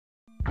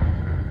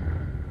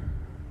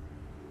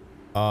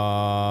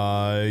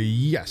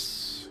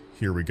Yes.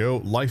 Here we go.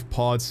 Life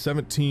pods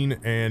 17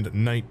 and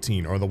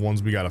 19 are the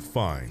ones we gotta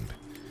find.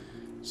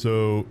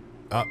 So,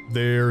 up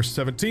there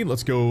 17.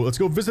 Let's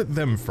go visit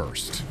them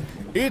first.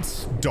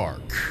 It's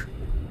dark,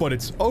 but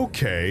it's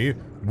okay.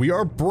 We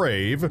are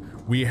brave.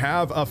 We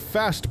have a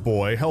fast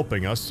boy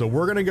helping us, so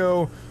we're gonna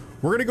go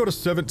to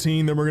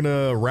 17, then we're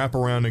gonna wrap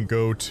around and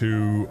go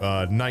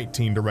to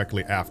 19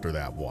 directly after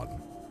that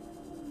one.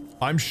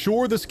 I'm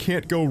sure this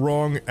can't go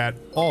wrong at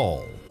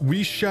all.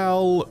 We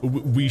shall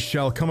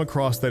come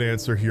across that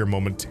answer here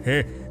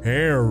momentarily.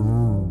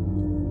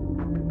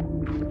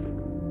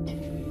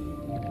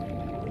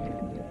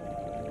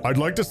 I'd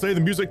like to say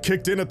the music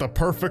kicked in at the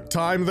perfect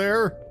time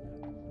there.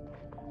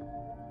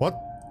 What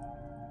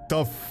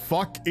the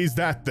fuck is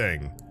that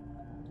thing?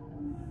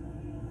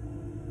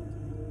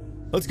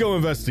 Let's go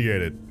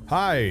investigate it.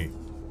 Hi.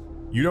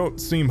 You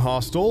don't seem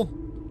hostile.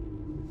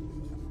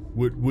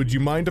 Would you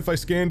mind if I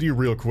scanned you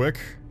real quick?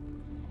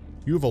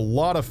 You have a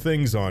lot of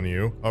things on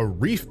you. A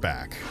reef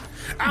back.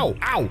 Ow,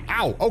 ow,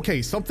 ow.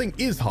 Okay, something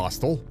is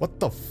hostile.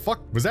 What the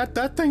fuck? Was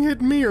that thing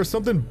hit me or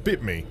something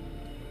bit me?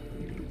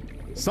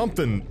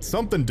 Something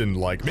didn't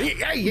like me.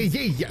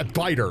 Yeah,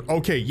 biter.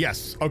 Okay,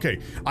 yes. Okay,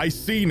 I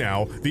see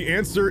now. The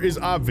answer is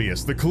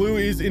obvious. The clue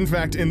is, in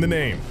fact, in the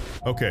name.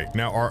 Okay,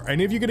 now are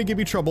any of you gonna give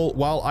me trouble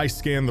while I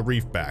scan the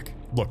reef back?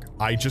 Look,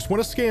 I just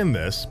want to scan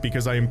this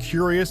because I am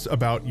curious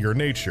about your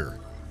nature.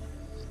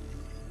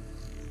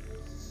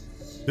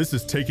 This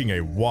is taking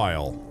a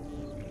while.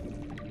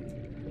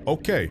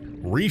 Okay,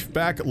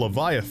 reefback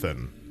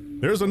Leviathan.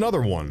 There's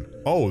another one.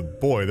 Oh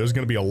boy, there's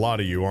gonna be a lot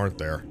of you, aren't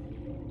there?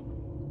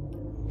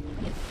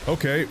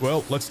 Okay,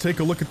 well, let's take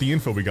a look at the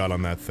info we got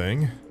on that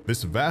thing.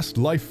 This vast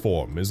life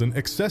form is in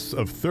excess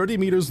of 30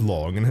 meters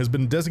long and has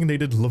been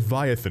designated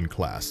Leviathan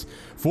class.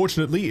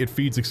 Fortunately, it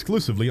feeds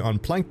exclusively on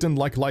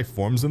plankton-like life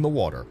forms in the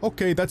water.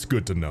 Okay, that's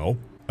good to know.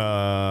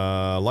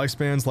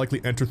 Lifespans likely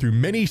enter through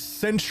many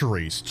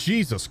centuries.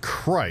 Jesus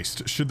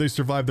Christ. Should they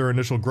survive their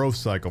initial growth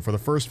cycle. For the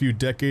first few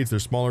decades, their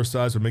smaller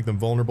size would make them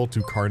vulnerable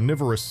to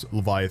carnivorous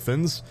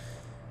leviathans.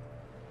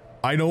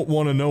 I don't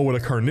want to know what a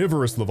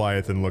carnivorous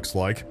leviathan looks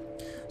like.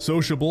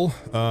 Sociable,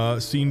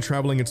 seen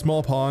traveling in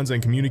small ponds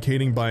and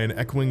communicating by an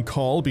echoing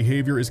call.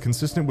 Behavior is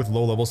consistent with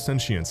low-level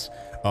sentience.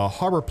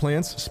 Harbor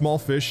plants, small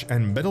fish,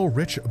 and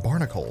metal-rich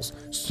barnacles.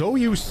 So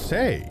you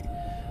say.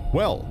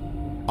 Well,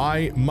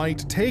 I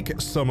might take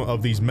some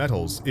of these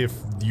metals, if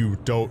you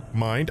don't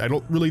mind. I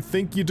don't really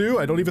think you do.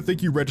 I don't even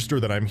think you register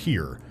that I'm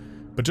here.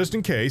 But just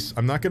in case,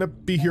 I'm not gonna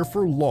be here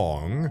for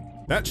long.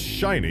 That's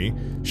shiny.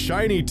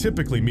 Shiny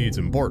typically means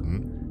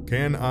important.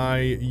 Can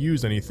I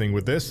use anything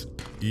with this?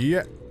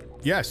 Yeah.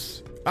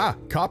 Yes. Ah,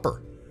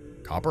 copper.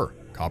 Copper.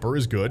 Copper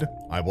is good.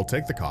 I will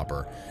take the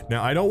copper.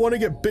 Now, I don't want to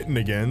get bitten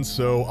again,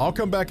 so I'll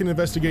come back and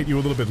investigate you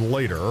a little bit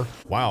later.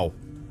 Wow.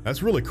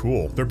 That's really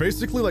cool. They're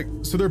basically like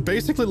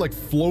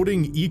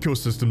floating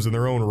ecosystems in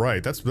their own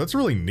right. That's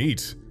really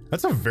neat.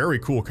 That's a very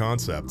cool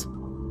concept.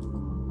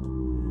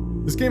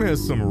 This game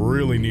has some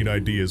really neat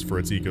ideas for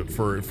its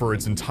for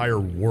its entire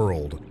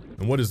world.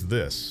 And what is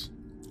this?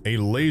 A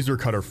laser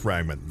cutter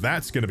fragment.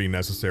 That's going to be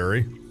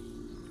necessary.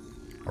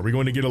 Are we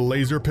going to get a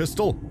laser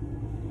pistol?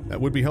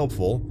 That would be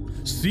helpful.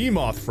 Sea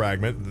moth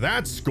fragment.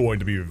 That's going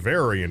to be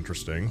very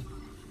interesting.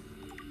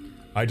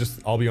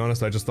 I'll be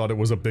honest, I just thought it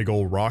was a big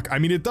old rock. I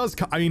mean, it does,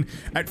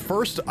 at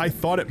first I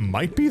thought it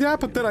might be that,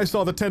 but then I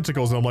saw the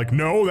tentacles and I'm like,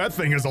 no, that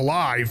thing is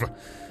alive.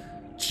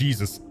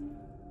 Jesus.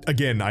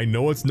 Again, I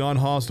know it's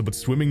non-hostile, but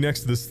swimming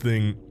next to this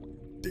thing,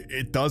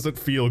 it doesn't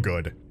feel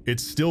good. It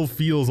still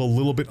feels a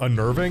little bit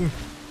unnerving,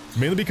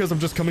 mainly because I'm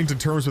just coming to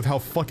terms with how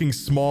fucking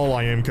small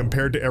I am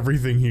compared to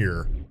everything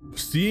here.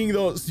 Seeing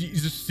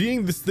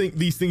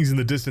these things in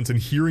the distance and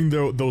hearing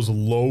those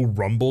low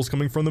rumbles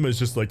coming from them is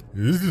just like,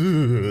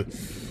 ugh.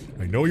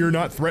 I know you're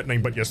not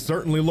threatening, but you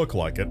certainly look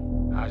like it.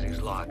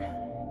 Ozzy's log.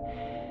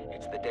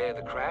 It's the day of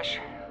the crash.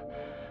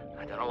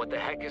 I don't know what the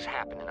heck is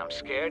happening. I'm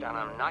scared and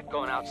I'm not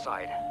going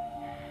outside.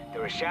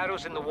 There are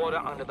shadows in the water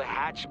under the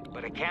hatch,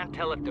 but I can't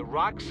tell if they're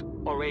rocks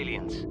or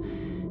aliens.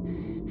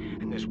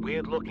 And there's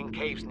weird-looking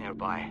caves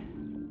nearby.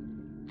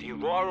 The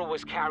Aurora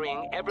was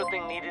carrying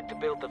everything needed to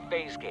build the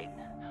phase gate.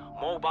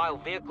 Mobile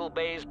vehicle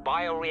bays,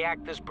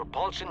 bioreactors,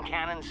 propulsion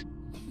cannons.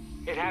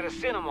 It had a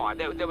cinema.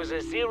 There was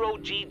a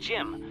zero-G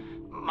gym.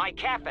 My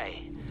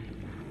cafe.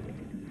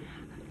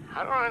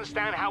 I don't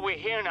understand how we're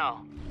here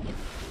now.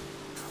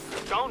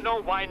 Don't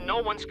know why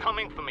no one's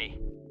coming for me.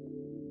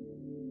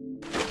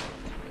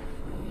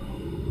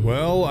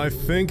 Well, I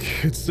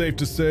think it's safe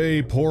to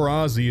say poor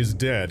Ozzy is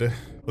dead.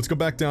 Let's go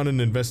back down and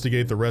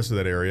investigate the rest of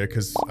that area,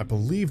 because I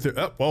believe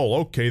there- oh,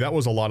 okay, that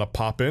was a lot of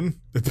pop-in.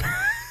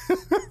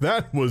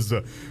 That was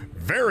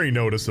very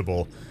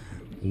noticeable.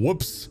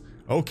 Whoops.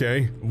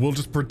 Okay, we'll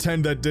just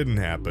pretend that didn't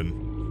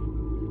happen.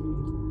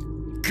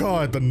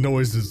 God, the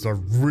noises are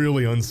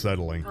really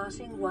unsettling.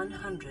 Passing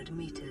 100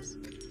 meters.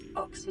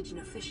 Oxygen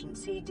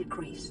efficiency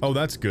decreased. Oh,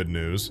 that's good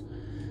news.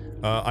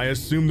 I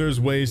assume there's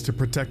ways to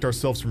protect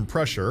ourselves from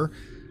pressure.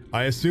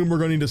 I assume we're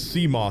going to need a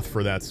sea moth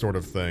for that sort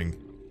of thing.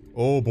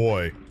 Oh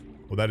boy.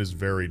 Well, that is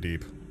very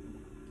deep.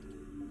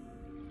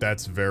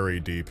 That's very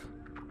deep.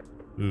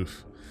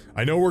 Oof.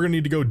 I know we're gonna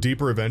need to go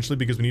deeper eventually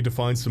because we need to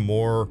find some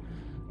more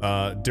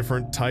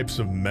different types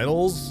of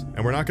metals,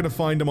 and we're not gonna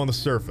find them on the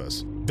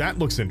surface. That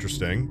looks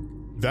interesting.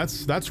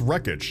 That's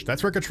wreckage.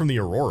 That's wreckage from the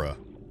Aurora.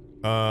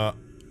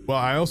 Well,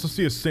 I also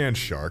see a sand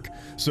shark.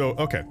 So,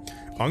 okay.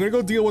 I'm gonna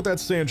go deal with that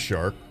sand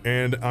shark,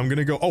 and I'm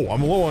gonna go- oh,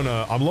 I'm low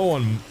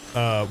on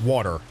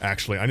water,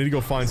 actually. I need to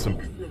go find some-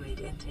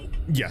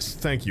 Yes,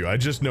 thank you. I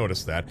just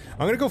noticed that.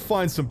 I'm gonna go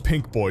find some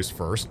pink boys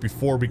first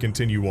before we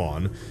continue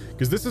on,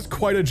 because this is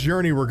quite a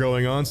journey we're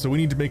going on, so we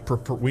need to make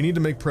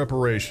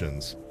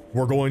preparations.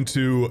 We're going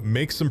to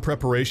make some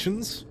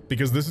preparations,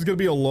 because this is gonna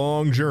be a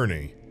long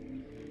journey.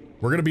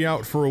 We're gonna be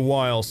out for a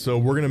while, so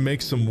we're gonna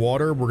make some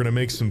water, we're gonna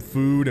make some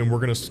food, and we're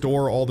gonna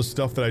store all the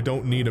stuff that I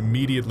don't need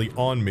immediately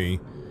on me.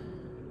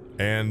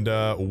 And,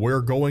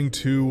 we're going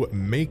to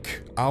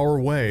make our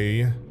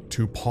way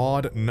to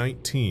Pod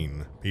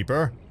 19.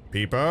 Peeper?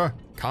 Peeper?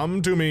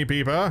 Come to me,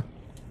 Peeper!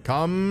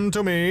 Come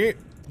to me!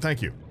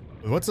 Thank you.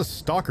 What's a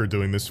stalker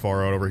doing this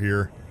far out over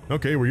here?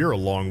 Okay, well you're a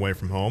long way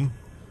from home.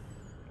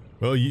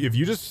 Well, if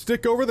you just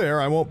stick over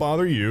there, I won't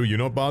bother you. You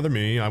don't bother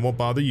me. I won't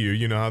bother you.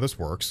 You know how this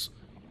works.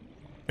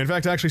 In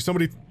fact,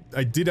 actually,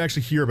 I did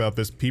actually hear about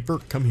this. Peeper,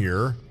 come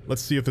here.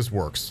 Let's see if this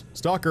works.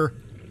 Stalker,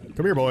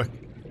 come here, boy.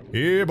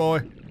 Here,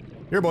 boy.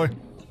 Here, boy.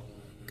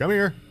 Come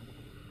here.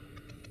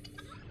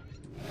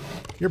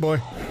 Here,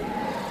 boy.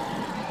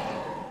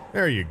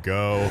 There you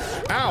go.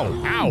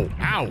 Ow! Ow!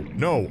 Ow!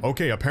 No.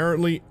 Okay,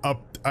 apparently,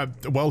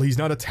 well, he's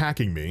not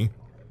attacking me.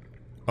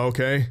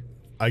 Okay.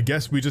 I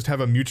guess we just have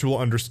a mutual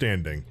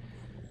understanding.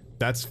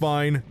 That's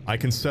fine. I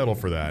can settle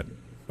for that.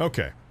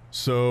 Okay.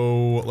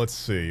 So, let's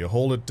see.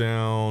 Hold it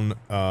down.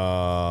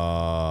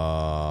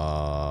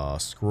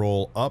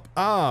 Scroll up.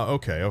 Ah,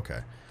 okay,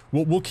 okay.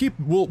 We'll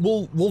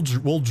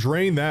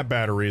drain that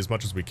battery as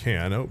much as we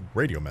can. Oh,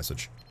 radio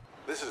message.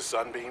 This is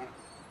Sunbeam.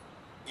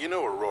 You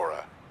know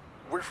Aurora.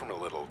 We're from a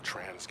little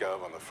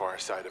transgov on the far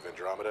side of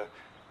Andromeda,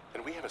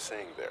 and we have a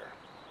saying there.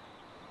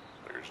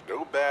 There's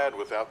no bad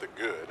without the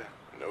good,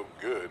 no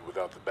good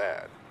without the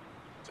bad.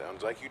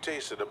 Sounds like you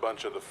tasted a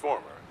bunch of the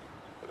former,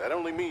 but that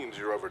only means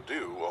you're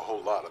overdue a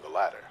whole lot of the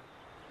latter.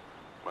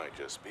 Might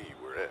just be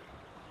we're in.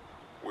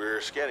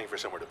 We're scanning for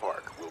somewhere to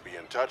park. We'll be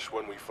in touch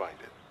when we find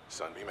it.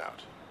 Sunbeam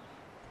out.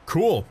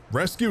 Cool.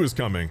 Rescue is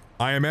coming.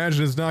 I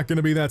imagine it's not going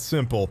to be that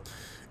simple.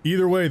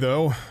 Either way,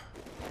 though,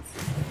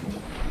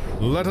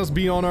 let us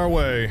be on our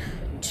way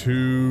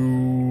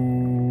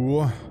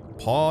to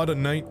Pod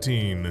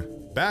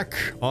 19. Back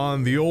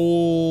on the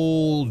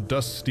old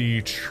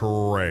dusty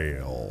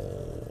trail.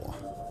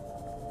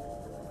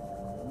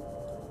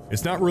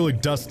 It's not really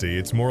dusty,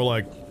 it's more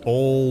like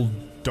old,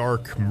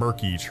 dark,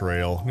 murky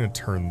trail. I'm gonna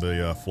turn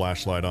the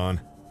flashlight on.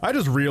 I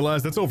just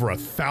realized that's over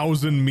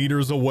 1,000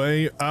 meters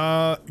away.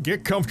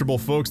 Get comfortable,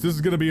 folks. This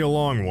is gonna be a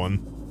long one.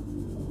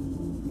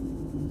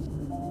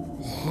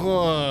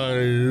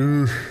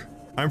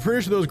 I'm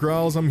pretty sure those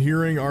growls I'm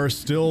hearing are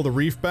still the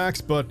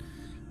reefbacks, but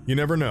you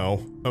never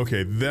know.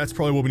 Okay, that's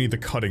probably what we need the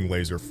cutting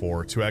laser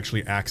for, to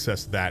actually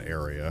access that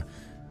area.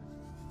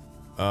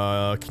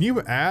 Can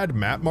you add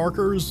map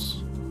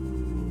markers?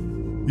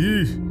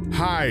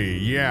 Hi,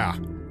 yeah,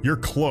 you're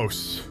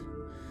close.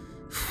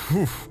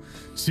 Whew.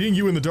 Seeing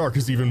you in the dark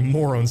is even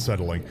more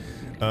unsettling.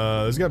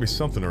 There's gotta be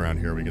something around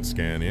here we can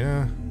scan,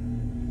 yeah?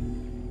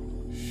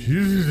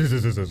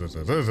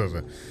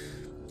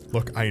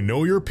 Look, I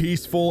know you're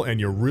peaceful and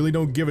you really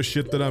don't give a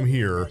shit that I'm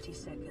here.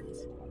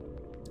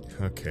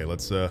 Okay,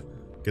 let's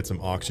get some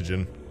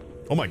oxygen.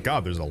 Oh my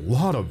god, there's a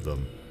lot of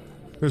them.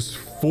 There's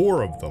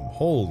 4 of them.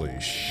 Holy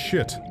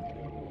shit.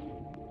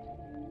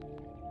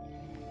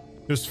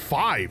 There's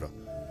 5.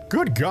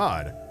 Good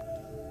god.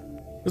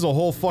 There's a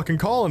whole fucking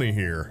colony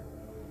here.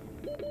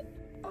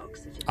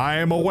 I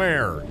am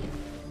aware.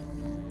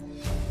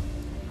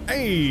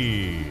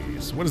 Hey,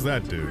 so what does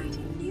that do?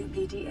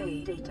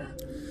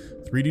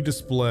 3D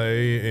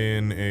display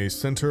in a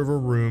center of a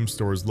room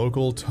stores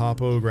local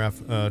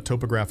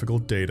topographical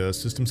data.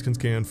 Systems can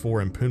scan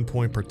for and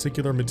pinpoint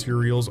particular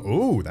materials.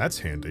 Oh, that's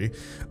handy.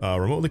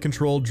 Remotely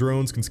controlled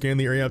drones can scan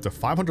the area up to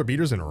 500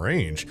 meters in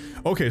range.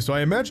 Okay, so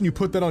I imagine you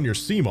put that on your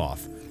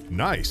Seamoth.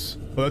 Nice.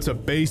 Well, that's a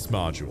base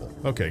module.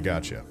 Okay,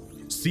 gotcha.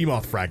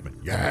 Seamoth fragment.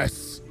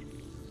 Yes!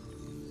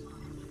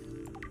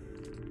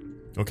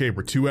 Okay,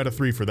 we're 2 out of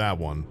 3 for that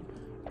one.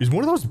 Is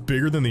one of those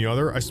bigger than the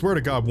other? I swear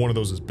to god, one of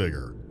those is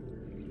bigger.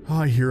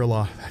 Oh, I hear a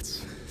lot.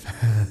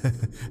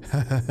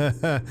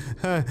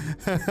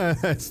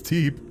 That's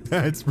deep.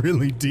 That's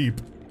really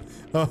deep.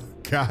 Oh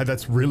god,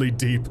 that's really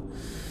deep.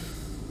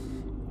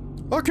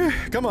 Okay,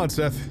 come on,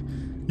 Seth.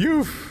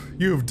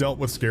 You've dealt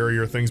with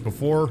scarier things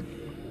before.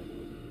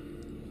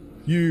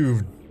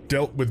 You've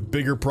dealt with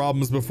bigger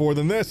problems before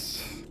than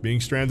this. Being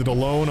stranded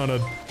alone on a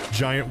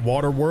giant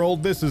water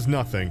world, this is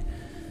nothing.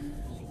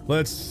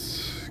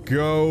 Let's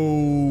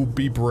go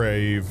be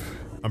brave.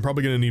 I'm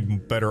probably gonna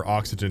need better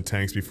oxygen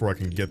tanks before I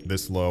can get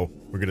this low.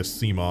 We're gonna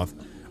Seamoth.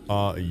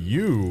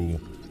 You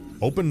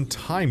open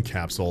time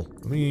capsule.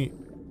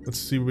 Let's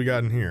see what we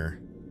got in here.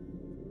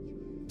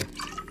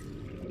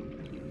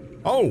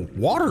 Oh,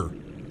 water.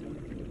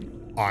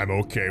 I'm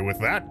okay with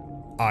that.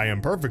 I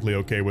am perfectly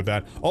okay with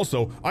that.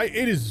 Also,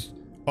 it is,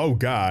 oh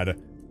god.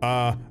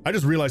 I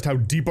just realized how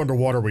deep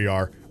underwater we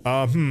are.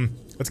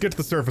 Let's get to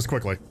the surface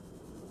quickly.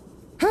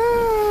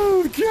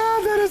 Oh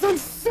god, that is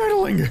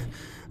unsettling.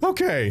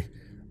 Okay.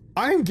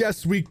 I'm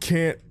guessing we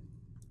can't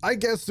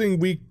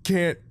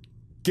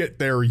get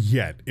there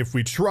yet. If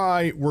we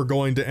try, we're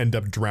going to end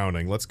up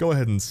drowning. Let's go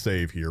ahead and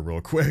save here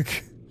real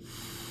quick.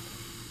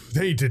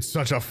 They did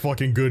such a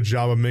fucking good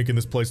job of making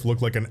this place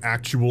look like an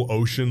actual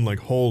ocean, like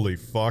holy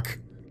fuck.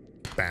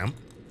 Bam.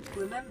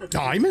 Remember,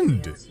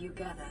 Diamond! The you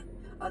gather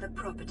are the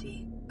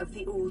property of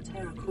the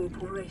All-Terra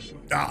Corporation.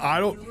 I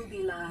don't... You will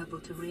be liable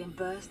to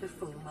reimburse the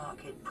full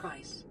market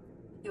price.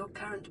 Your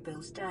current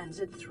bill stands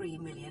at 3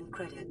 million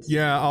credits.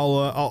 Yeah,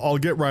 I'll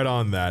get right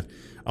on that.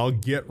 I'll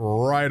get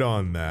right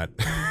on that.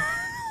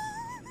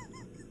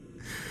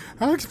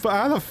 How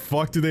the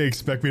fuck do they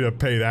expect me to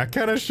pay that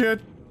kind of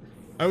shit?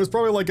 I was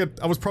probably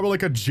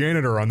like a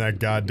janitor on that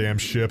goddamn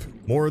ship.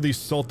 More of these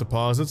salt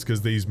deposits,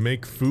 because these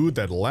make food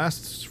that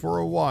lasts for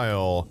a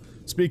while.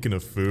 Speaking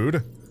of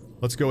food,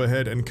 let's go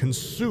ahead and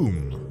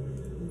consume.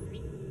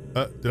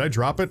 Did I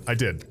drop it? I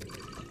did.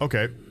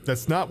 Okay,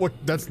 that's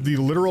the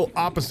literal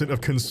opposite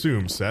of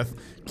consume, Seth.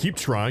 Keep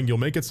trying, you'll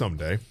make it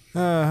someday.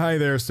 Hi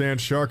there,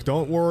 Sand Shark.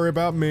 Don't worry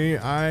about me.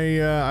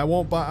 I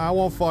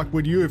won't fuck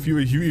with you. If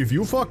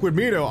you fuck with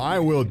me though, I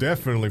will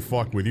definitely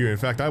fuck with you. In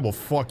fact, I will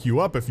fuck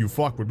you up if you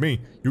fuck with me.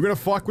 You're gonna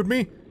fuck with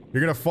me?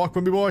 You're gonna fuck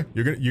with me, boy?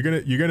 You're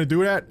gonna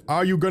do that?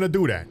 Are you gonna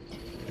do that?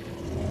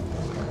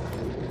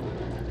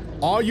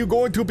 Are you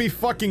going to be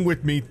fucking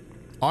with me?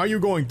 Are you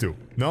going to?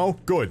 No?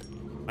 Good.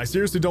 I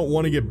seriously don't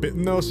want to get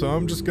bitten though, so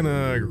I'm just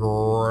gonna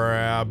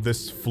grab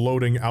this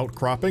floating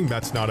outcropping.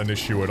 That's not an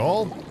issue at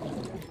all.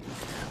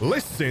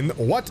 Listen,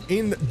 what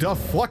in the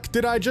fuck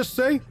did I just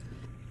say?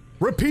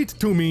 Repeat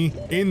to me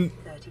in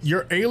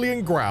your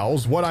alien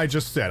growls what I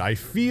just said. I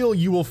feel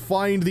you will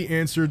find the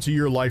answer to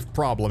your life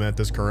problem at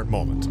this current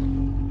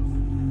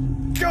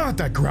moment. God,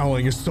 that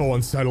growling is so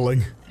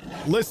unsettling.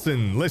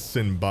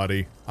 Listen,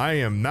 buddy. I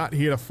am not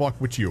here to fuck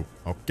with you,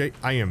 okay?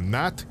 I am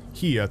not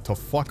here to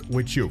fuck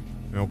with you.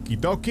 Okie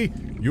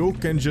dokie, you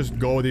can just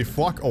go the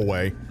fuck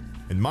away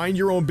and mind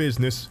your own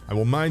business. I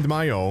will mind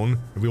my own,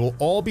 and we will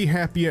all be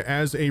happy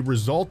as a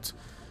result.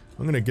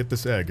 I'm gonna get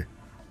this egg.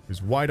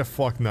 Because why the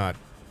fuck not?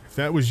 If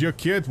that was your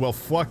kid, well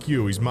fuck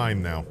you, he's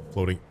mine now.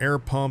 Floating air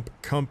pump,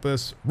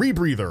 compass,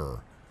 rebreather.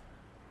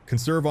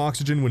 Conserve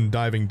oxygen when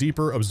diving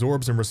deeper,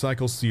 absorbs and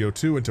recycles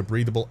CO2 into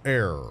breathable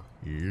air.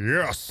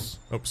 Yes!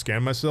 Oh,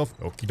 scan myself.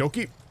 Okie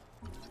dokie.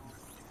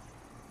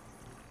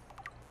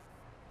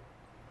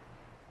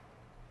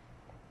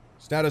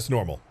 Status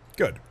normal.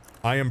 Good.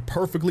 I am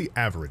perfectly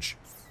average.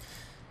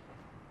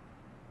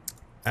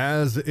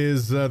 As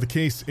is the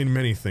case in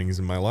many things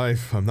in my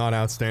life, I'm not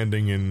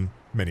outstanding in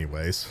many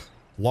ways.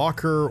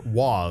 Locker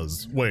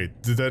was.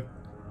 Wait, did that...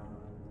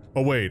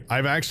 Oh wait,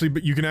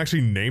 but you can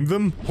actually name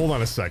them? Hold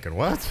on a second,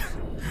 what?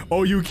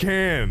 Oh, you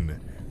can!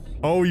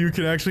 Oh, you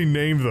can actually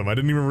name them, I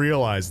didn't even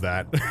realize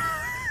that.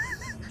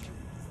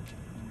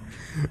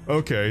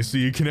 Okay, so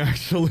you can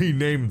actually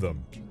name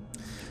them.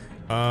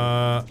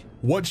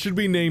 What should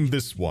we name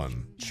this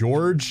one?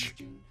 George?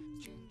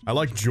 I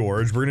like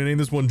George. We're gonna name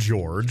this one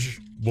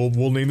George.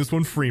 We'll name this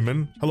one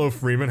Freeman. Hello,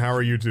 Freeman. How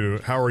are you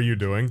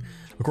doing?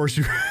 Of course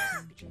you...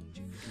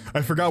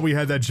 I forgot we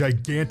had that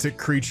gigantic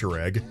creature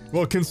egg.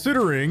 Well,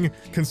 considering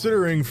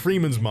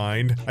Freeman's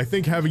mind, I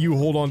think having you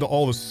hold on to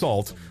all the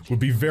salt would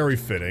be very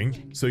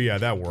fitting. So yeah,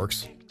 that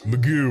works.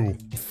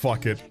 Magoo.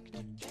 Fuck it.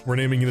 We're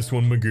naming this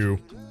one Magoo.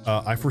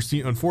 I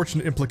foresee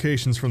unfortunate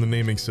implications from the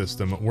naming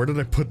system. Where did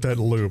I put that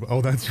lube?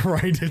 Oh, that's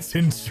right, it's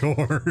in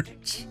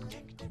George.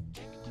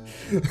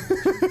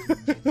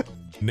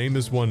 Name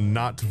this one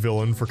Not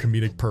Villain for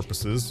comedic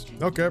purposes.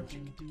 Okay.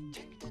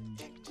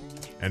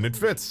 And it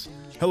fits.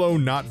 Hello,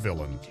 Not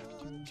Villain.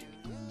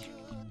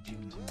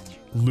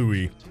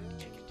 Louis.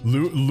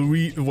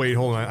 Louis, wait,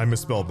 hold on, I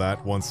misspelled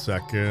that. 1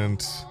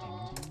 second.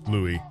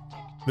 Louis.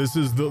 This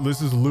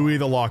is Louis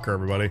the Locker,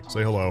 everybody.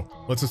 Say hello.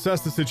 Let's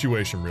assess the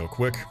situation real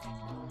quick.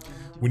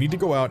 We need to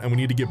go out and we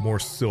need to get more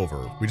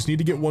silver. We just need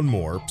to get one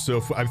more. So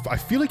if, I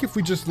feel like if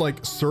we just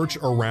like search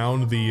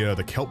around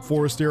the kelp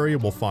forest area,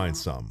 we'll find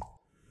some.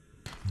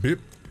 Beep.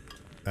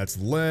 That's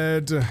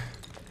lead.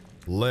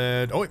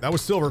 Lead. Oh, wait, that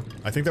was silver.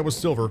 I think that was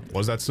silver.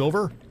 Was that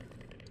silver?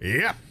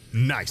 Yep.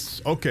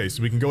 Nice. Okay,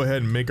 so we can go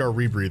ahead and make our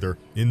rebreather.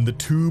 In the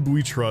tube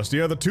we trust.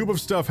 Yeah, the tube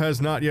of stuff has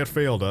not yet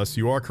failed us.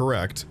 You are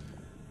correct.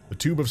 The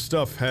tube of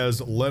stuff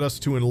has led us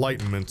to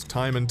enlightenment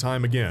time and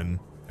time again.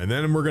 And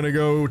then we're gonna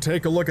go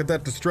take a look at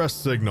that distress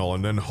signal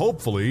and then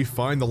hopefully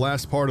find the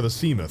last part of the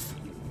Seamoth.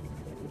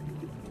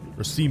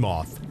 Or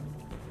Seamoth.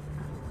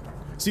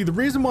 See, the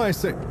reason why I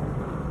say...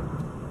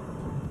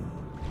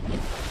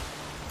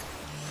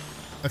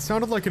 That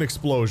sounded like an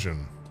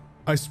explosion.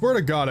 I swear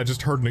to God I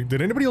just heard an...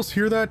 Did anybody else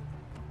hear that?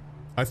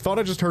 I thought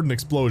I just heard an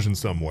explosion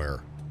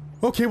somewhere.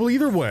 Okay, well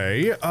either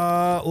way,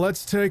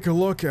 let's take a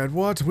look at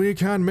what we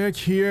can make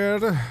here.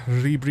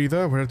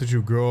 Rebreather, where did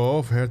you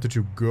go? Where did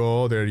you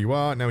go? There you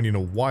are. Now we need a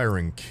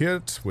wiring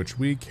kit, which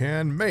we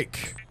can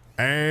make.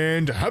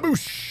 And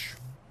haboosh!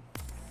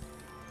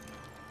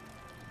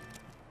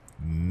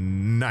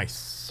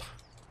 Nice.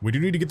 We do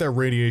need to get that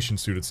radiation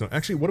suit at some—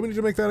 actually, what do we need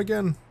to make that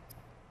again?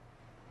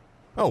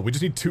 Oh, we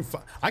just need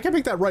I can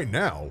make that right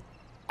now.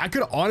 I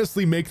could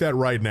honestly make that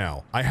right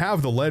now. I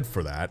have the lead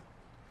for that.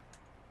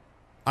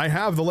 I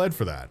have the lead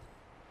for that.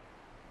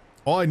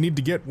 All I need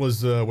to get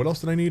was, what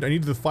else did I need? I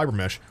needed the fiber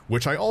mesh,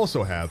 which I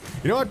also have.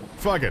 You know what?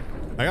 Fuck it.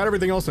 I got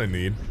everything else I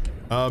need.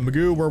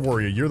 Magoo, where were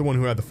you? You're the one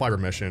who had the fiber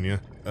mesh in you.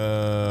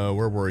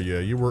 Where were you?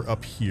 You were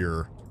up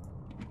here.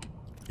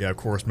 Yeah, of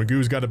course.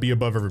 Magoo's got to be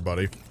above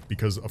everybody,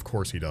 because of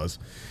course he does.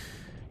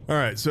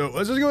 Alright, so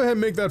let's just go ahead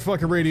and make that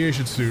fucking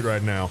radiation suit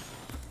right now.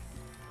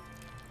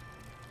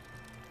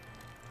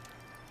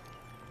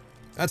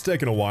 That's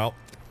taking a while.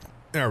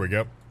 There we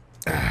go.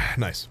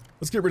 Nice.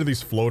 Let's get rid of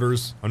these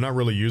floaters. I'm not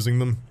really using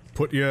them.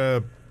 Put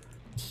you...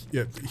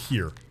 yeah,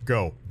 here.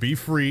 Go. Be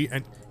free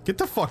and... get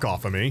the fuck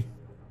off of me.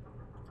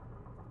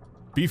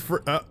 Be free...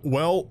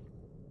 well...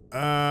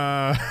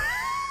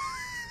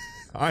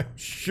 I'm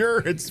sure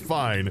it's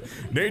fine.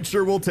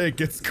 Nature will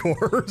take its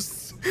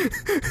course.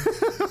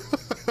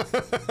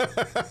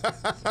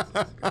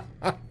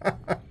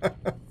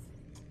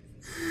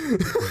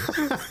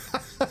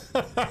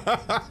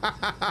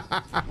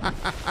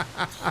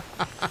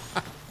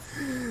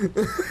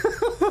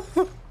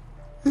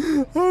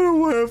 I don't know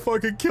why it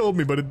fucking killed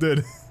me, but it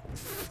did.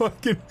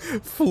 Fucking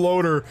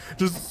floater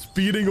just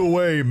speeding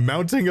away,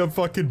 mounting a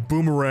fucking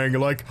boomerang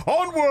like,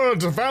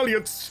 onward,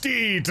 valiant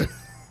steed!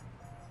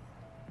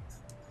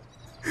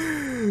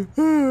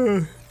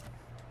 That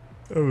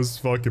was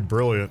fucking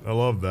brilliant. I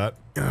love that.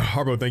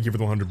 Harbo, thank you for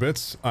the 100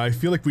 bits. I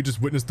feel like we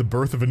just witnessed the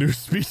birth of a new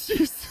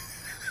species.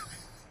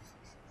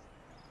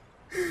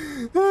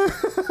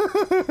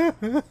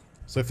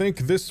 So I think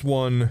this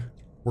one,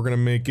 we're gonna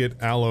make it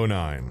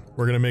Al09.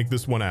 We're gonna make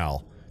this one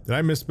Al. Did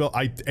I misspell?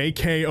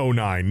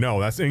 AK09. No,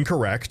 that's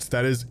incorrect.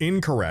 That is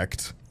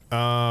incorrect.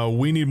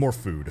 We need more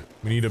food.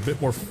 We need a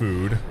bit more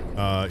food.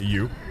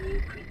 You.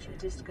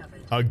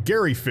 A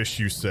Gary fish,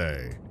 you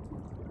say?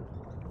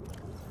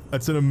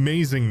 That's an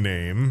amazing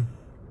name.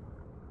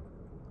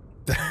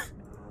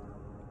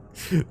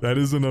 That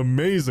is an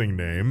amazing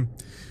name.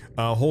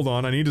 Hold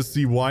on, I need to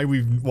see why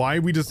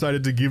we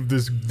decided to give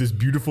this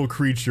beautiful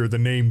creature the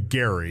name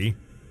Gary.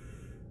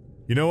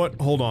 You know what?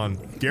 Hold on.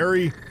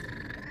 Gary,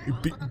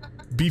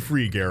 be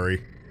free,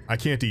 Gary. I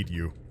can't eat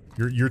you.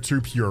 You're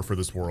too pure for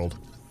this world.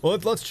 Well,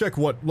 let's check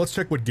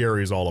what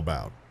Gary is all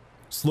about.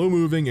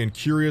 Slow-moving and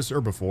curious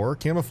herbivore,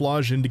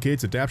 camouflage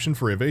indicates adaptation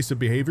for evasive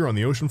behavior on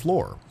the ocean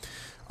floor.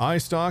 Eye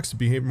stalks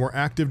behave more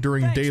active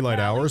during daylight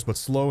hours, but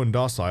slow and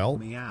docile.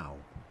 Meow.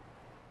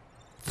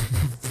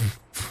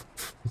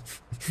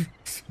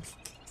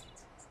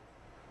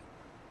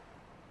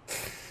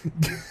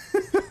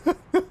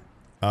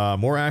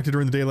 More active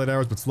during the daylight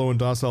hours, but slow and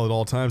docile at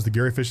all times. The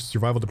Gary fish's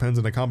survival depends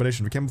on a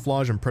combination of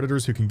camouflage and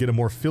predators who can get a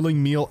more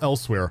filling meal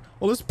elsewhere.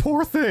 Oh, this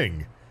poor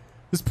thing!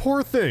 This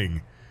poor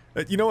thing!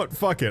 You know what?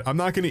 Fuck it. I'm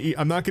not gonna eat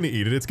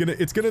it.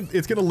 It's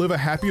gonna live a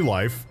happy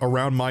life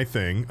around my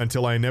thing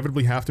until I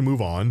inevitably have to move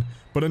on.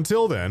 But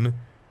until then,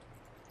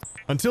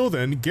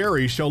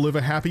 Gary shall live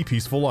a happy,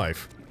 peaceful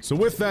life. So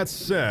with that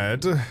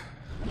said,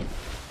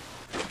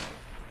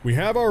 we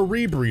have our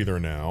rebreather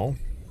now.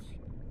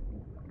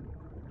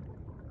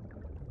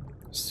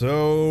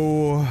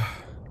 So,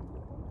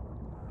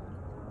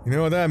 you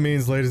know what that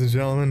means, ladies and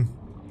gentlemen.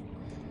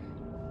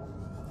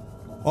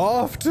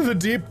 Off to the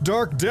deep,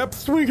 dark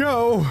depths we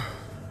go!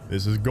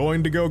 This is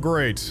going to go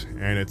great,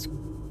 and it's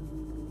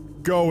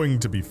going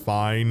to be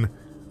fine.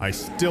 I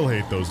still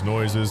hate those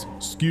noises.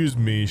 Excuse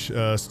me,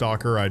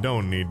 Stalker, I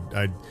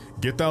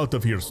get out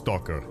of here,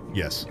 Stalker.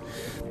 Yes.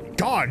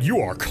 God, you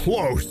are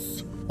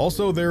close!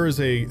 Also,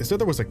 it said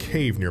there was a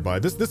cave nearby.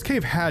 This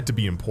cave had to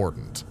be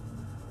important.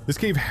 This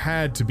cave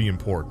had to be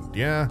important,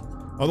 yeah?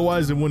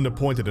 Otherwise, it wouldn't have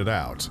pointed it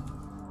out.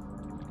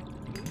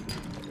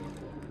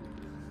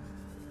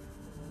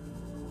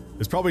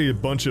 There's probably a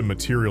bunch of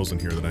materials in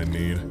here that I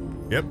need.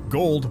 Yep,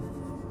 gold.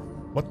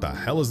 What the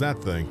hell is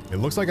that thing? It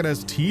looks like it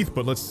has teeth,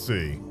 but let's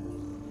see.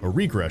 A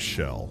regress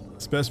shell.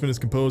 The specimen is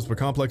composed of a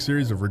complex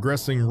series of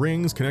regressing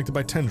rings connected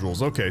by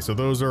tendrils. Okay, so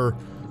those are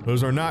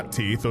not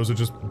teeth, those are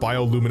just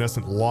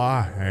bioluminescent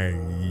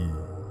lines.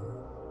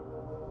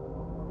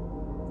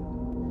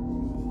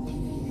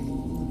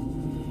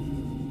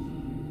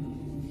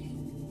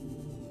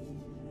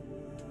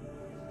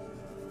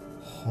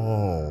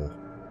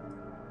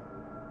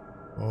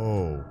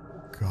 Oh,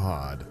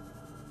 God.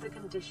 The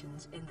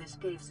conditions in this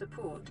cave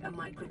support a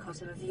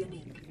microcosm of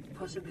unique,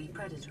 possibly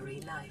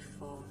predatory life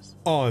forms.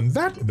 On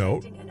that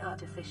note, Detecting an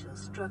artificial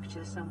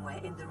structure somewhere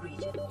in the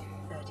region.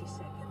 30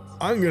 seconds.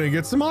 I'm gonna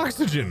get some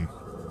oxygen.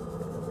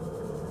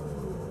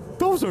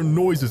 Those are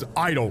noises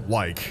I don't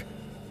like.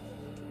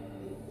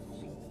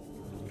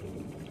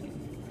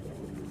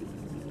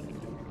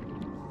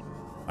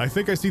 I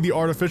think I see the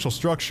artificial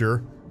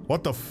structure.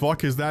 What the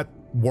fuck is that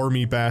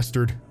wormy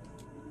bastard?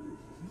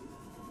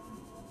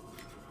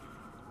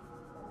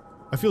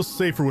 I feel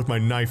safer with my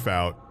knife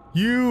out.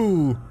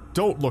 You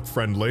don't look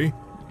friendly,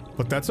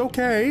 but that's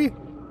okay.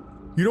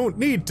 You don't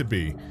need to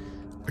be,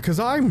 because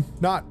I'm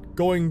not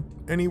going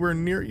anywhere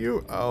near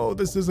you. Oh,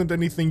 this isn't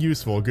anything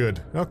useful.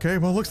 Good. Okay,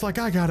 well, looks like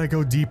I gotta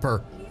go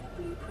deeper.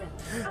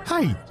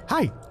 Hi,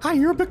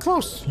 you're a bit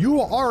close.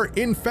 You are,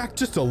 in fact,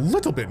 just a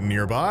little bit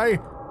nearby.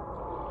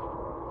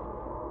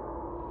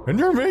 And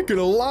you're making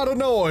a lot of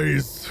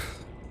noise.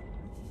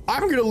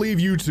 I'm gonna leave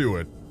you to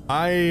it.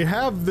 I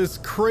have this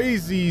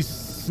crazy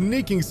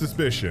sneaking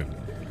suspicion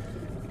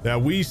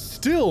that we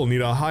still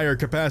need a higher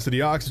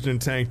capacity oxygen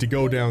tank to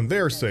go down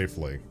there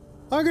safely.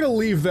 I'm gonna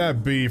leave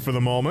that be for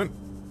the moment,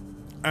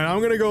 and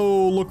I'm gonna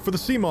go look for the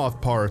sea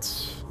moth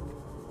parts.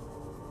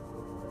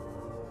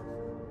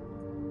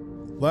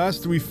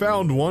 Last we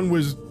found one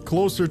was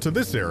closer to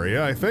this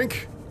area, I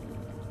think.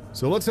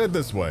 So let's head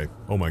this way.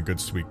 Oh my good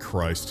sweet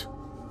Christ.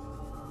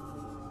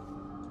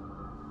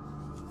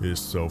 It is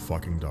so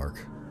fucking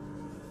dark.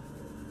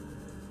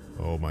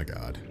 Oh my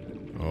god.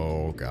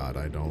 Oh god,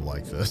 I don't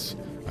like this.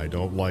 I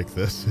don't like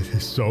this. It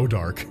is so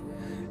dark.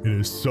 It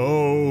is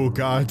so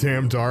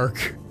goddamn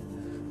dark.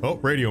 Oh,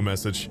 radio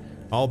message.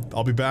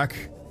 I'll be back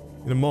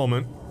in a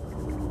moment.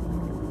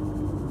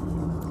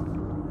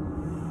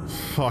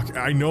 Fuck,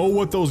 I know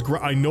what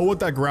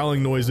that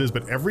growling noise is,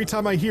 but every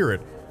time I hear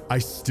it, I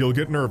still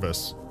get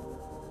nervous.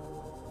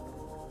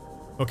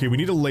 Okay, we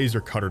need a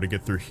laser cutter to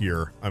get through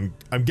here. I'm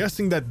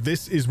guessing that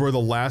this is where the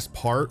last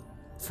part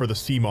for the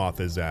sea moth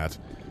is at.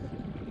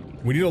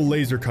 We need a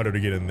laser cutter to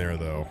get in there,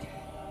 though.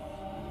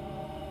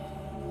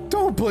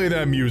 Don't play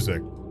that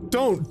music.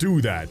 Don't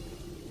do that.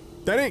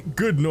 That ain't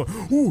good no-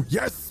 Ooh,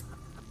 yes!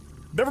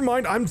 Never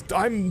mind, I'm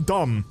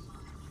dumb.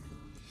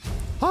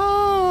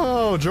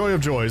 Oh, joy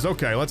of joys.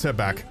 Okay, let's head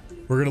back.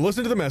 We're gonna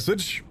listen to the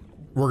message.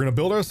 We're gonna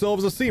build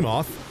ourselves a sea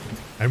moth.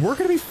 And we're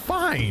gonna be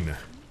fine.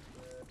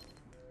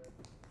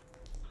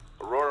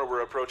 Aurora,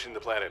 we're approaching the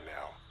planet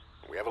now.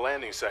 We have a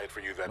landing site for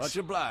you that's... Much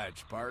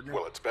obliged, partner.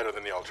 Well, it's better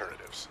than the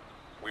alternatives.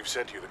 We've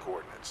sent you the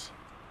coordinates.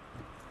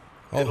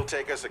 Oh. It'll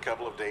take us a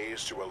couple of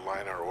days to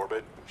align our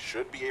orbit.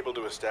 Should be able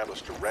to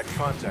establish direct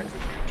contact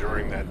with you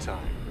during that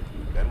time.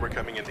 Then we're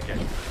coming in to get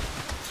you.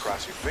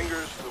 Cross your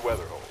fingers for the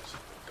weather holes.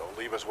 Don't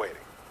leave us waiting.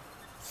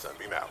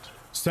 Sunbeam out.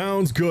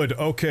 Sounds good.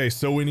 Okay,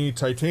 so we need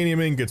titanium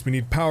ingots, we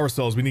need power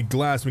cells, we need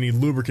glass, we need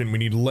lubricant, we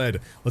need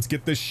lead. Let's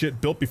get this shit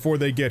built before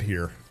they get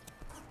here.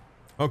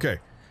 Okay,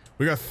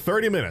 we got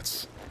 30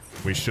 minutes.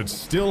 We should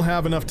still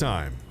have enough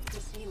time. The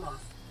sea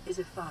moth is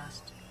a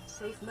fast,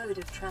 safe mode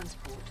of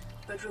transport,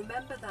 but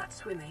remember that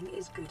swimming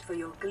is good for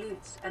your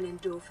glutes and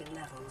endorphin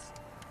levels.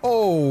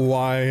 Oh,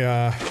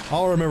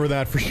 I'll remember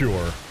that for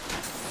sure.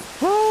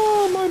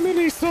 Oh, my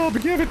mini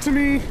sub, give it to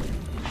me.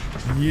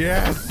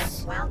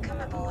 Yes. Welcome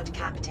aboard,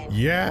 Captain.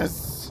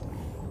 Yes.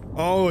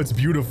 Oh, it's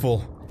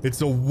beautiful.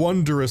 It's a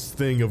wondrous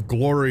thing of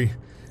glory.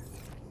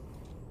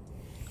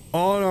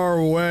 On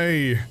our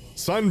way.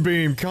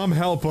 Sunbeam, come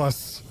help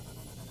us.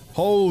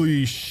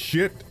 Holy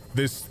shit,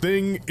 this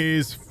thing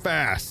is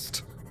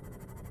fast.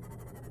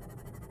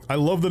 I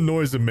love the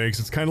noise it makes.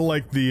 It's kind of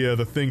like the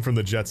thing from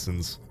the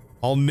Jetsons.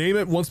 I'll name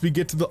it once we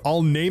get to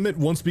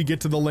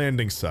the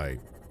landing site.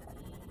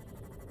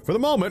 For the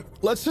moment,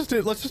 let's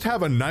just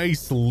have a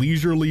nice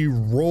leisurely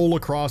roll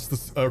across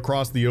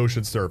the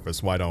ocean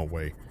surface. Why don't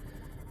we?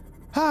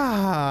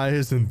 Ah,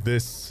 isn't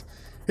this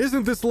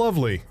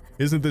lovely?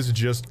 Isn't this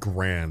just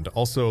grand?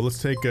 Also,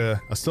 let's take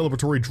a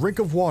celebratory drink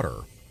of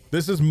water.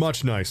 This is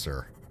much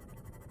nicer.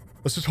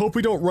 Let's just hope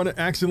we don't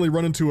accidentally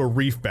run into a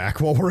reef back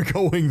while we're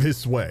going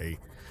this way.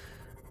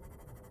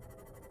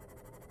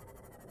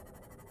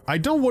 I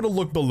don't want to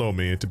look below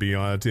me, to be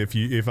honest.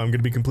 If I'm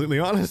gonna be completely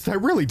honest, I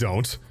really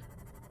don't.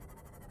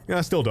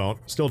 Yeah, still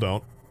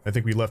don't. I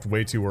think we left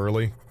way too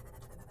early.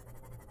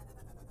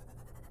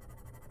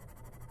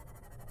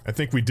 I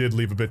think we did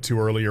leave a bit too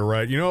early, you're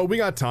right. You know, we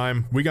got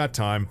time.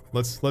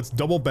 Let's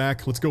double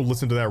back. Let's go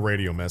listen to that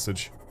radio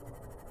message.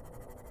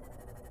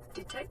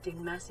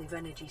 Detecting massive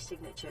energy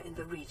signature in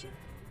the region.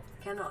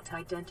 Cannot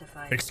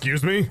identify.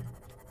 Excuse me?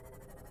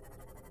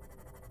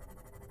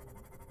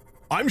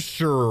 I'm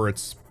sure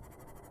it's...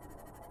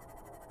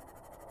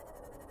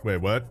 Wait,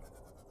 what?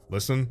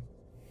 Listen.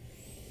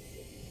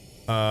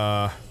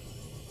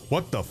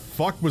 What the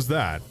fuck was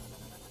that?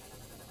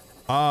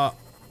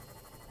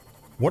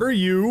 What are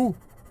you?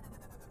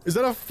 Is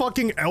that a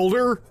fucking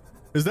elder?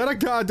 Is that a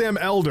goddamn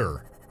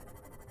elder?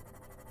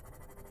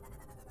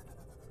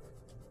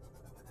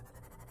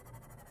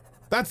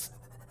 That's...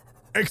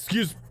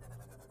 Excuse...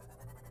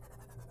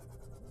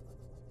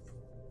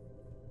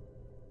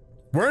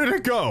 Where did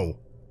it go?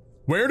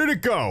 Where did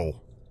it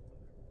go?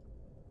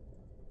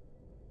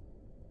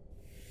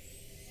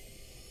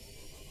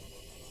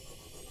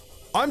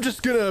 I'm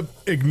just gonna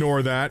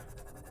ignore that.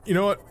 You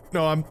know what?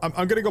 No, I'm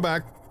gonna go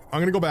back.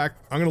 I'm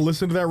gonna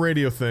listen to that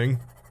radio thing.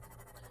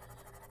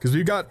 Because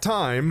we've got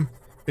time.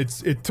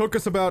 It took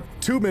us about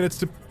 2 minutes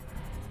to...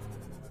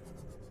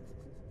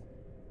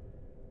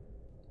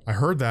 I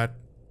heard that.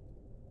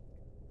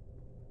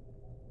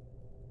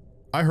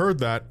 I heard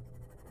that.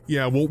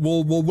 Yeah,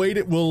 we'll wait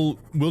it. We'll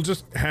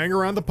just hang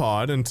around the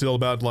pod until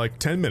about like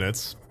 10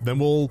 minutes. Then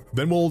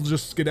we'll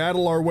just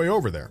skedaddle our way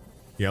over there.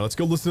 Yeah, let's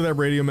go listen to that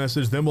radio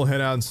message. Then we'll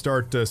head out and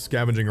start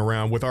scavenging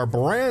around with our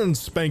brand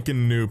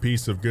spanking new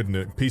piece of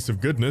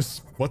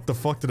goodness. What the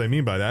fuck did I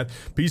mean by that?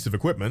 Piece of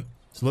equipment.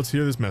 So let's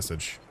hear this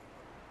message.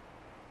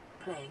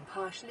 Playing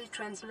partially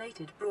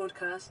translated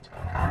broadcast.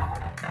 9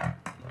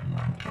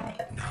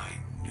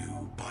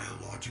 new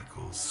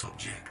biological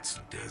subjects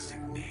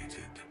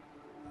designated.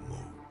 Mode.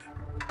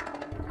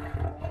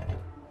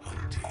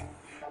 Hunting.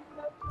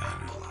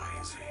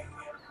 Analyzing.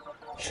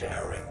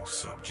 Sharing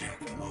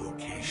subject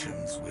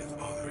locations with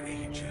other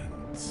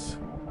agents.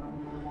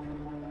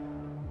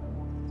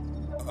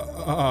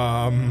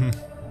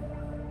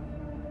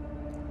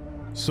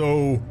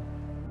 So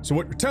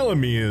what you're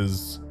telling me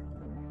is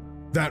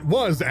that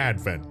was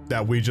Advent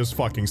that we just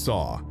fucking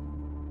saw.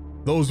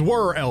 Those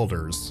were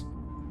elders.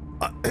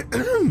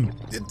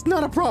 It's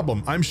not a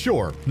problem, I'm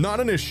sure.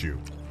 Not an issue.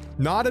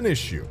 Not an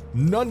issue.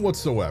 None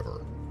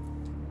whatsoever.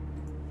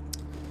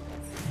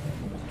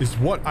 Is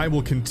what I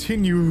will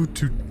continue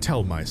to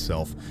tell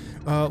myself.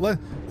 Let's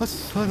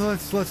just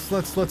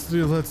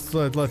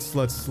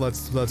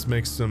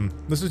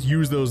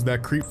use that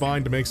creep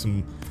vine to make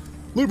some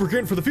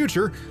lubricant for the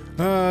future,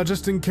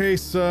 just in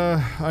case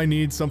I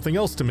need something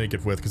else to make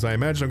it with, because I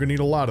imagine I'm gonna need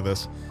a lot of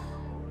this.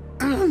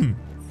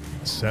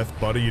 Seth,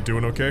 buddy, you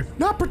doing okay?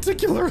 Not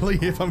particularly,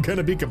 if I'm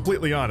gonna be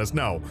completely honest,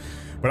 no.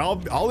 But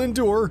I'll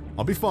endure.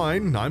 I'll be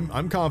fine.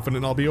 I'm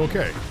confident I'll be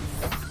okay.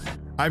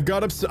 I've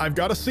got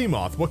a sea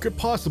moth. What could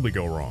possibly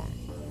go wrong?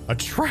 A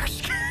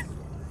trash can.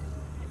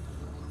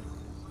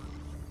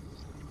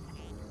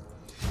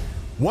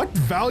 What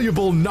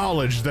valuable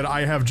knowledge that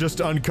I have just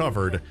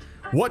uncovered.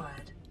 What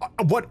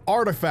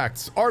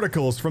artifacts,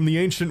 articles from the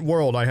ancient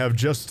world I have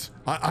just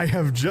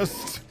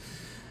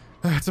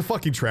it's a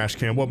fucking trash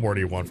can. What more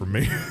do you want from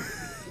me?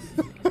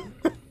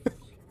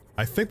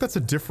 I think that's a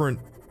different.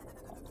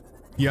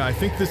 Yeah, I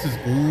think this is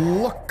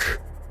look.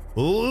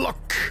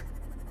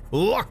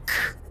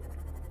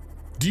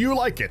 Do you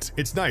like it?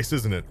 It's nice,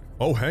 isn't it?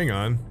 Oh, hang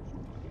on.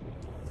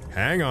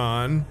 Hang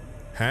on.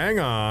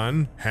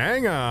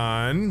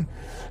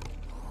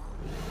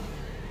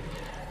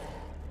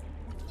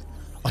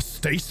 A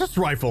stasis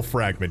rifle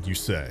fragment, you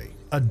say?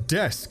 A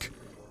desk.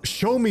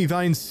 Show me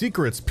thine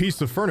secrets,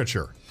 piece of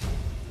furniture.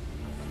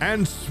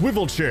 And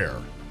swivel chair.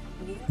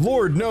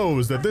 Lord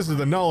knows that this is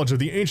the knowledge of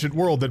the ancient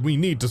world that we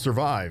need to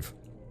survive.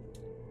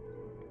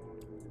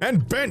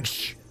 And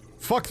bench!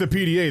 Fuck the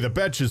PDA, the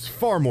bench is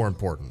far more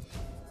important.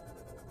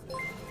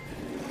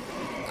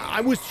 I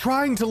was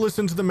trying to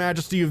listen to the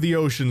majesty of the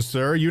ocean,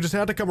 sir. You just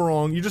had to come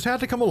along. You just had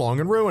to come along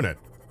and ruin it.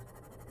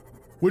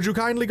 Would you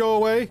kindly go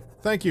away?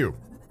 Thank you.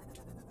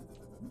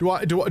 Do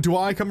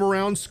I come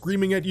around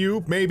screaming at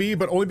you? Maybe,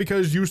 but only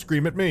because you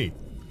scream at me.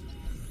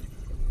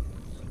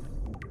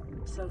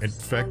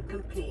 Self-scan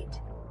complete.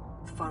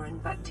 Foreign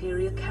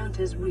bacteria count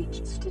has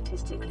reached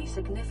statistically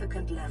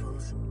significant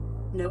levels.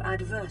 No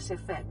adverse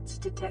effects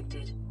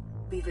detected.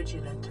 Be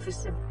vigilant for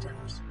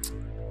symptoms.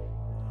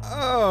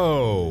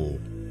 Oh.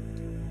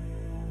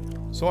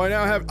 So I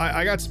now have,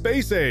 I got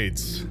space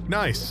aids.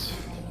 Nice.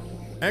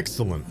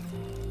 Excellent.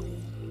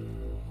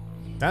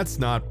 That's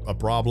not a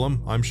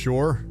problem, I'm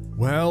sure.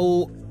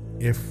 Well,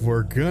 if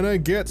we're gonna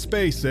get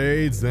space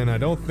aids, then I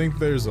don't think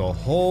there's a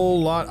whole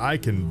lot I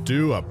can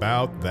do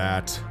about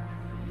that.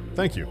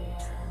 Thank you.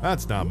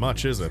 That's not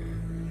much, is it?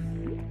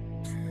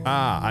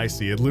 Ah, I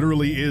see. It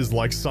literally is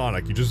like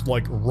Sonic. You just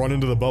like run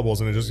into the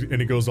bubbles and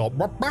it goes all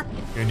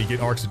and you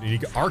get oxygen. You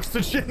get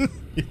oxygen?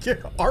 You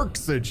get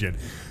oxygen.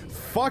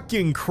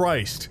 Fucking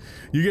Christ.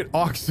 You get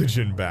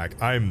oxygen back.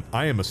 I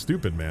am a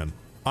stupid man.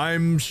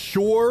 I'm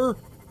sure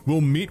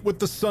we'll meet with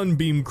the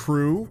Sunbeam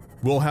crew.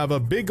 We'll have a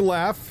big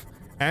laugh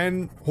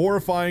and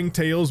horrifying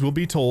tales will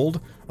be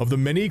told of the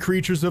many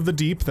creatures of the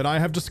deep that I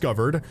have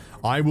discovered.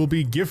 I will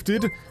be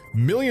gifted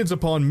millions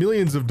upon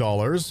millions of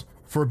dollars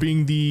for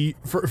being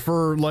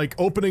for like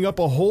opening up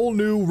a whole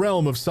new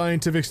realm of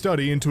scientific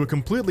study into a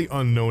completely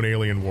unknown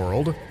alien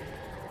world.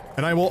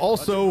 And I will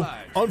also,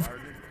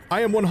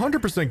 I am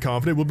 100%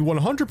 confident will be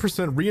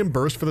 100%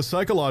 reimbursed for the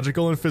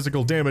psychological and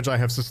physical damage I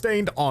have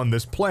sustained on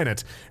this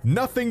planet.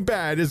 Nothing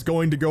bad is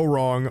going to go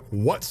wrong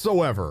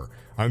whatsoever.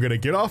 I'm gonna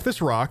get off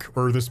this rock,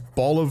 or this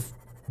ball of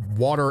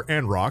water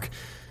and rock,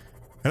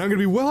 and I'm gonna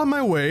be well on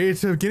my way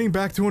to getting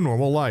back to a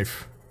normal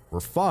life.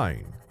 We're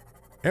fine.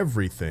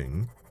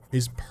 Everything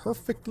is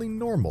perfectly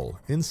normal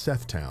in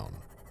Sethtown.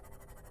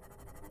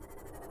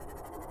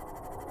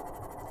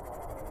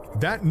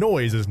 That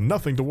noise is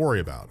nothing to worry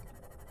about.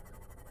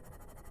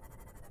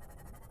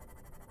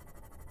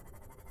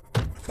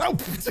 Oh!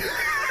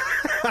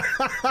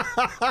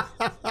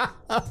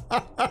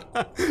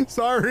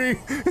 Sorry.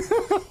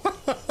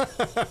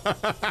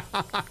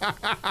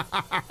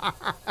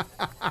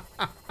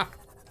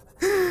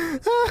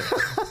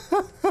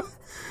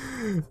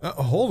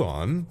 Hold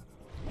on.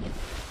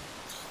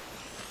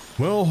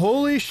 Well,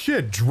 holy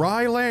shit,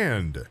 dry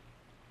land.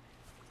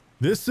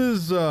 This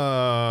is,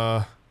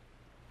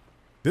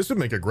 This would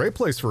make a great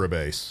place for a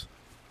base.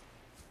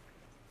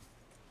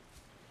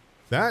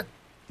 That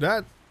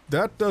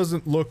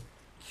doesn't look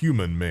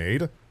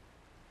human-made.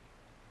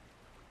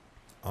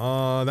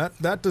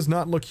 That does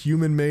not look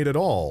human-made at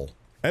all.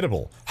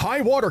 Edible.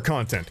 High water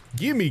content.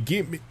 Give me.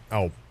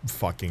 Oh,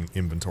 fucking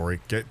inventory.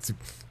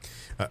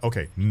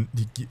 Okay.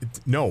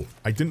 No,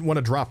 I didn't want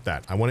to drop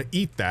that. I want to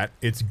eat that.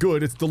 It's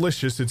good. It's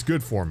delicious. It's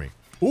good for me.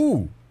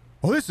 Ooh.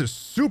 Oh, this is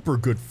super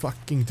good.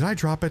 Fucking, did I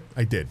drop it?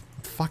 I did.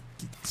 Fuck.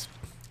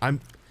 I'm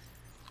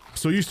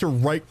so used to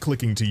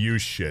right-clicking to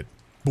use shit.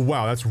 But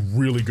wow, that's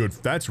really good.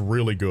 That's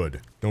really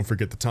good. Don't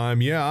forget the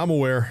time. Yeah, I'm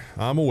aware.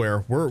 I'm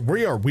aware.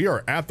 We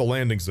are at the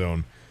landing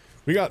zone.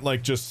 We got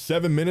like just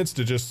 7 minutes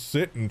to just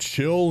sit and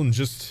chill and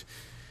just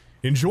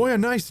enjoy a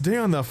nice day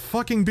on the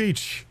fucking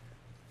beach.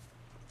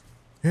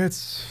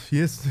 It's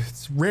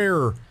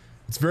rare.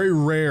 It's very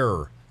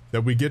rare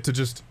that we get to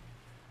just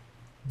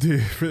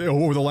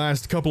over the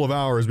last couple of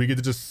hours we get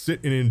to just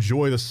sit and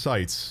enjoy the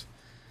sights.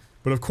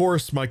 But of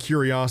course, my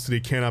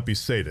curiosity cannot be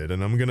sated,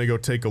 and I'm gonna go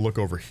take a look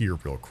over here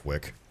real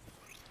quick.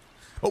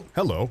 Oh,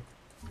 hello.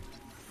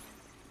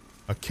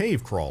 A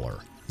cave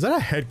crawler. Is that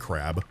a head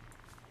crab?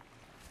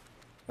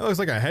 That looks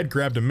like a head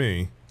crab to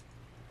me.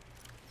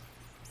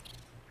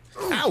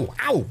 Ow!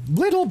 Ow!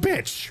 Little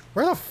bitch!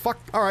 Where the fuck?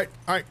 Alright,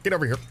 get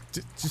over here.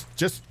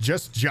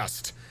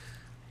 Just.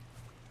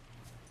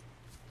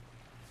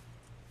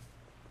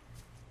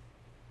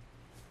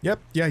 Yep,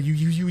 yeah,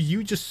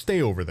 you just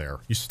stay over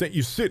there. You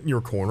sit in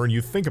your corner and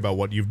you think about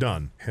what you've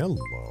done.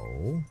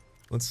 Hello.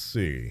 Let's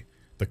see.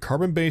 The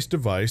carbon-based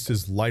device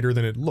is lighter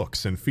than it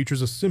looks and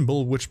features a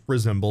symbol which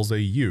resembles a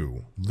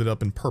U, lit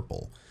up in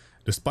purple.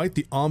 Despite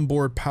the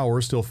onboard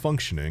power still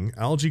functioning,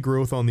 algae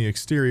growth on the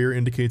exterior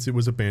indicates it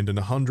was abandoned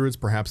hundreds,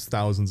 perhaps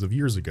thousands of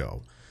years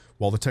ago.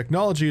 While the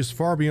technology is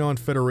far beyond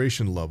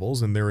Federation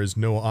levels and there is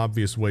no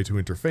obvious way to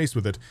interface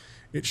with it,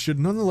 it should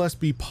nonetheless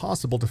be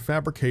possible to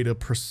fabricate a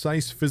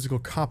precise physical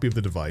copy of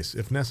the device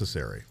if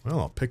necessary. Well,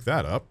 I'll pick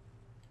that up.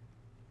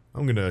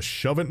 I'm gonna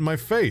shove it in my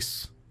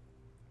face.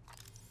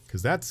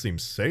 Because that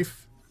seems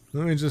safe.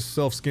 Let me just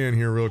self-scan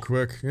here real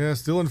quick. Yeah,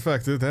 still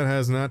infected. That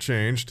has not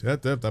changed.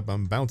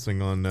 I'm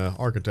bouncing on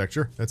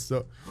architecture. That's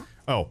the...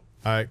 Oh,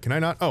 can I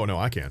not? Oh, no,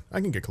 I can.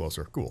 I can get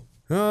closer. Cool.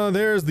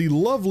 There's the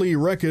lovely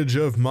wreckage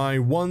of my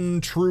one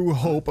true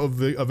hope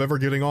of ever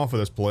getting off of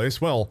this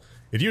place. Well,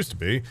 it used to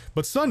be,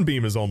 but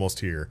Sunbeam is almost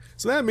here.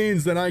 So that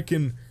means that I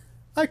could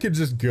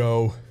just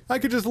go. I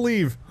could just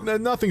leave.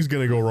 Nothing's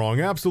gonna go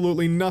wrong.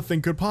 Absolutely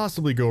nothing could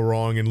possibly go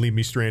wrong and leave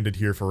me stranded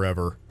here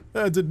forever.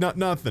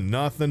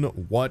 Nothing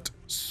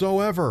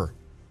whatsoever.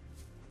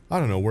 I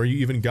don't know where you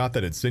even got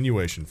that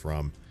insinuation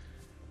from.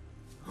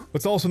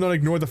 Let's also not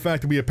ignore the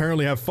fact that we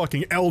apparently have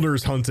fucking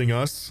elders hunting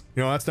us.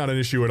 You know, that's not an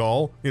issue at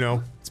all. You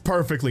know, it's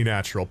perfectly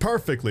natural,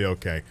 perfectly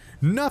okay.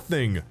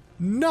 Nothing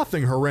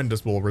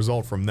horrendous will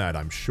result from that,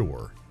 I'm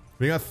sure.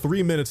 We got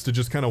 3 minutes to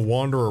just kind of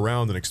wander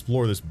around and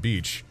explore this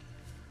beach.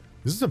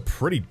 This is a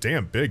pretty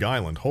damn big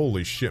island,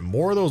 holy shit.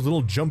 More of those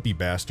little jumpy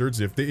bastards.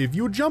 If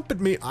you jump at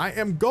me, I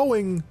am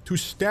going to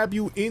stab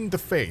you in the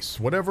face.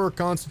 Whatever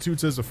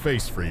constitutes as a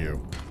face for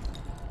you.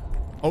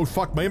 Oh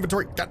fuck, my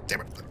inventory, god damn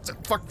it.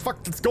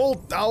 Fuck, it's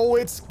gold. Oh,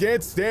 it's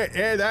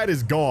that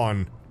is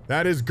gone.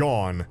 That is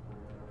gone.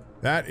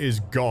 That is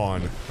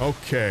gone.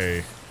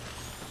 Okay.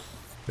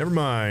 Never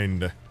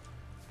mind.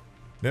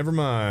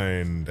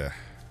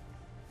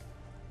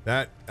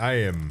 That, I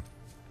am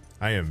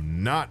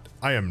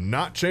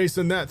not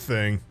chasing that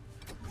thing.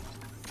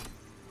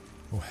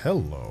 Oh,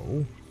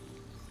 hello.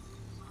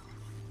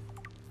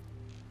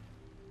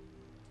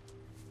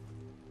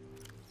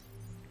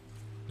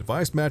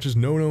 Device matches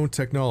no known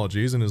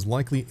technologies and is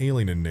likely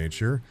alien in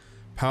nature.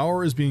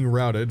 Power is being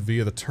routed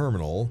via the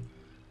terminal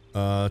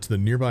to the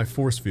nearby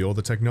force field.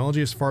 The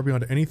technology is far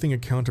beyond anything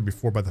encountered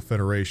before by the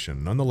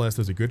Federation. Nonetheless,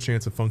 there's a good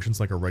chance it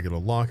functions like a regular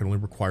lock and only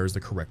requires the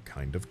correct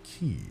kind of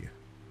key.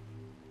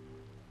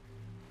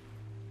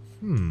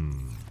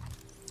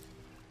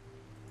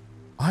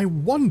 I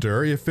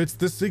wonder if it's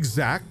this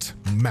exact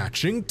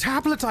matching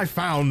tablet I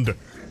found.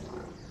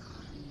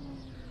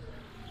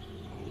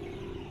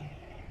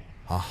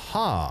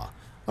 Aha.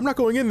 I'm not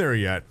going in there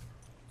yet.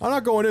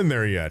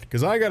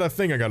 Because I got a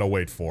thing I gotta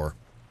wait for.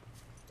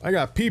 I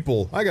got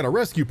a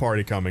rescue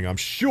party coming, I'm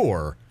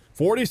sure.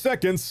 40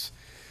 seconds.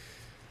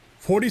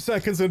 40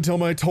 seconds until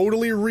my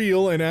totally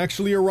real and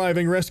actually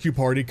arriving rescue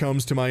party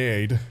comes to my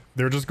aid.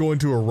 They're just going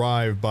to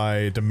arrive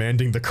by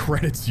demanding the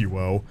credits you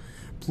owe.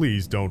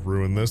 Please don't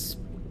ruin this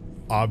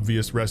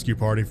obvious rescue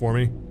party for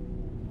me.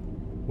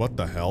 What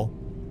the hell?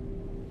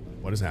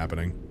 What is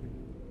happening?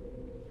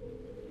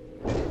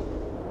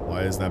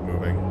 Why is that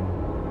moving?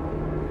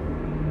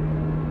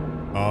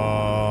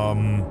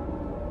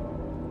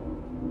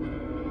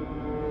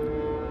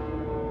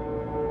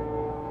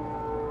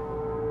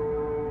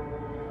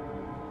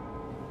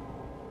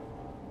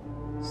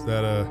 Is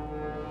that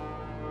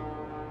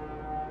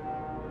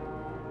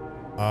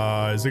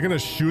is it gonna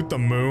shoot the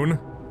moon?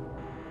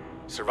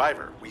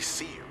 Survivor, we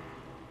see you.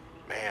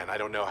 Man, I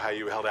don't know how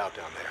you held out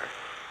down there.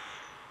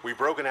 We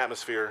broke an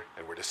atmosphere,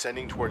 and we're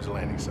descending towards the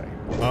landing site.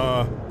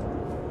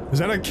 Is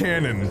that a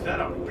cannon? Is that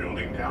a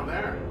building down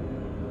there?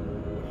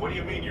 What do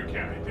you mean you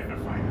can't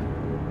identify it?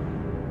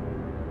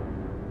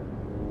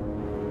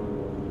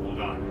 Hold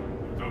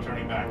on. No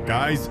turning back.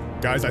 Guys,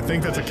 I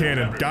think that's a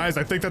cannon. Guys,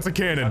 I think that's a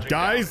cannon.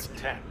 Guys!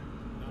 10,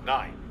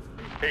 9,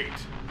 8.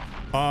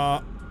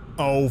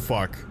 Oh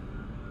fuck.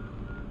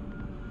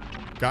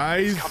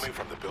 Guys? It's coming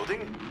from the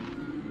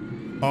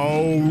building?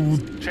 Oh.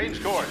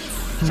 Change course.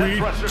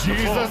 Sweet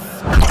Jesus.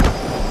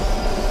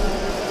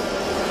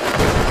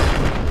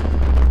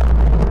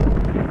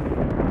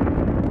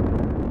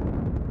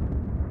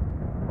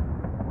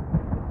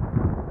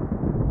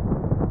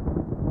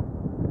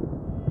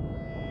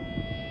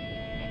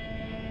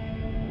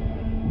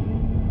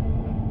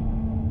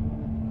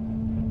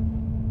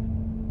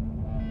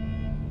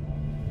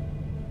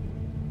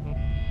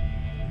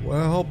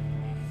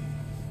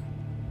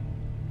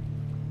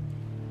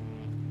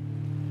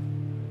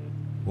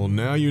 Well,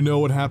 now you know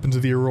what happened to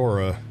the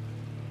Aurora.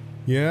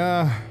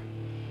 Yeah,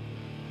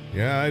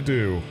 I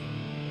do.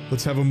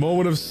 Let's have a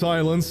moment of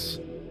silence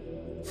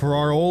for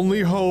our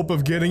only hope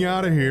of getting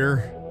out of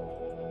here.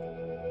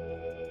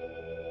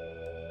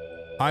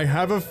 I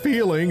have a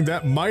feeling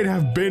that might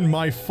have been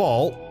my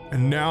fault,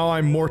 and now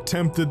I'm more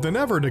tempted than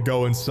ever to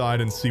go inside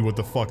and see what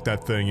the fuck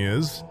that thing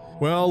is.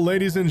 Well,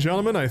 ladies and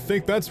gentlemen, I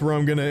think that's where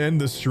I'm gonna end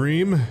the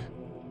stream.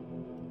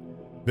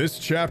 This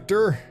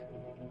chapter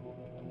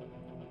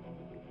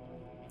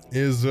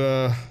is,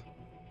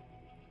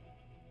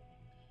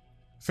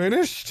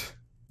 finished?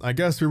 I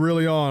guess we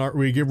really are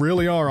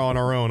on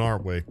our own,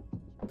 aren't we?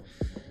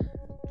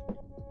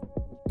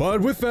 But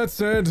with that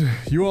said,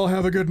 you all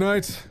have a good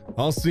night.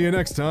 I'll see you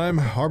next time.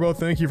 Harbo,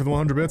 thank you for the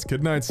 100 bits.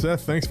 Good night,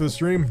 Seth. Thanks for the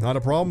stream. Not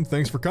a problem.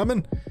 Thanks for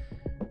coming.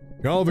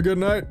 Y'all have a good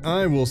night.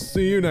 I will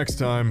see you next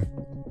time.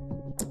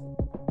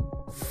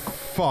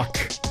 Fuck.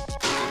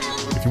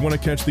 If you want to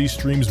catch these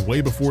streams way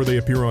before they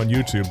appear on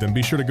YouTube, then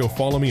be sure to go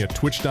follow me at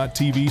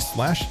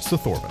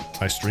twitch.tv/Sethorven.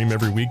 I stream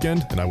every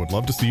weekend, and I would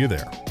love to see you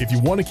there. If you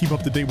want to keep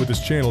up to date with this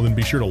channel, then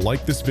be sure to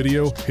like this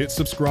video, hit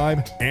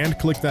subscribe, and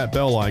click that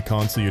bell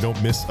icon so you don't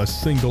miss a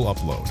single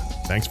upload.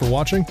 Thanks for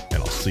watching,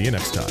 and I'll see you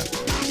next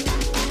time.